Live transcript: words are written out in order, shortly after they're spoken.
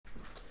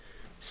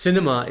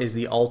Cinema is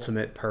the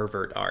ultimate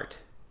pervert art.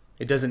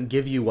 It doesn't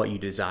give you what you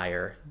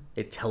desire,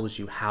 it tells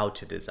you how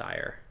to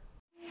desire.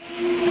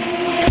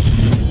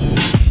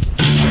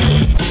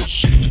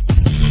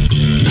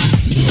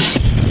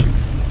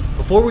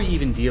 Before we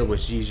even deal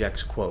with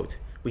Zizek's quote,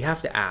 we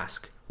have to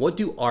ask, what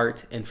do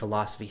art and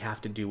philosophy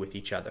have to do with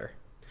each other?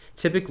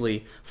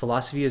 Typically,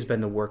 philosophy has been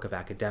the work of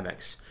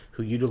academics,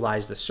 who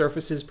utilize the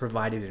surfaces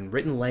provided in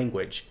written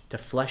language to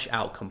flesh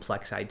out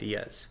complex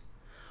ideas.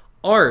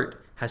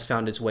 Art has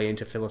found its way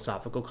into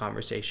philosophical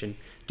conversation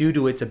due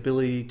to its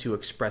ability to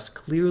express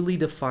clearly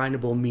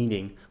definable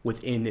meaning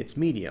within its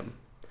medium.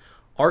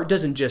 Art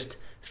doesn't just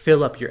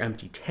fill up your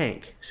empty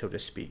tank, so to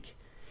speak.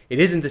 It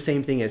isn't the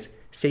same thing as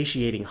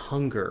satiating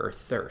hunger or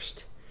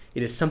thirst.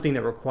 It is something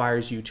that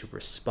requires you to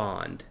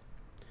respond.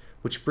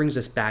 Which brings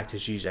us back to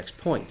Zizek's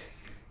point.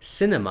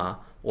 Cinema,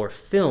 or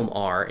film,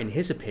 are, in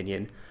his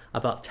opinion,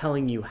 about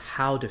telling you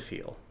how to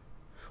feel.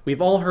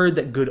 We've all heard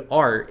that good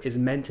art is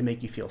meant to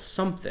make you feel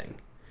something,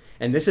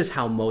 and this is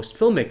how most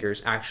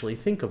filmmakers actually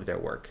think of their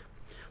work.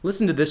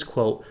 Listen to this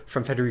quote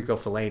from Federico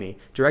Fellini,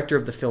 director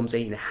of the films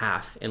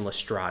 8½, and La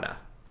Strada.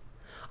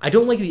 "I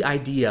don't like the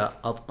idea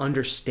of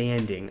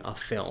understanding a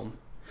film.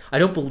 I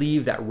don't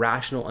believe that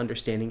rational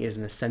understanding is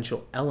an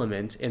essential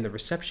element in the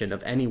reception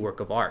of any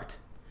work of art.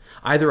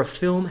 Either a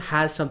film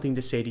has something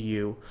to say to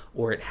you,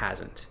 or it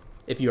hasn't.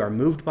 If you are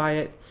moved by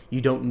it,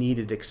 you don't need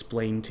it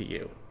explained to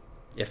you.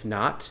 If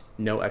not,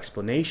 no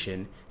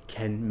explanation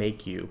can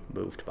make you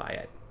moved by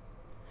it."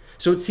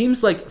 So it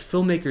seems like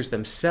filmmakers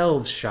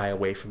themselves shy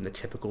away from the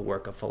typical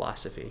work of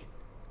philosophy,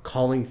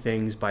 calling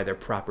things by their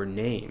proper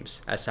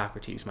names, as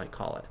Socrates might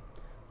call it.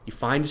 You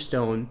find a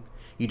stone,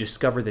 you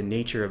discover the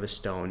nature of a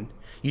stone,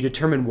 you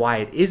determine why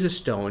it is a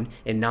stone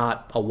and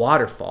not a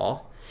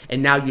waterfall,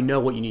 and now you know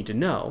what you need to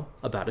know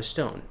about a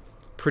stone.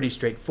 Pretty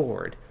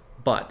straightforward,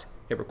 but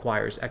it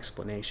requires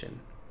explanation.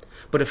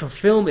 But if a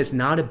film is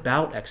not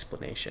about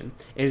explanation,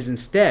 and is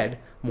instead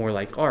more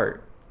like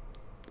art,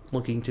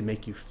 looking to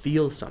make you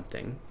feel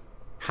something,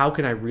 how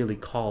can I really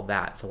call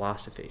that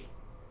philosophy?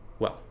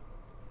 Well,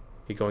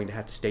 you're going to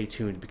have to stay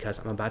tuned because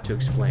I'm about to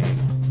explain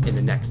in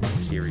the next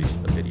series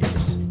of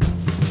videos.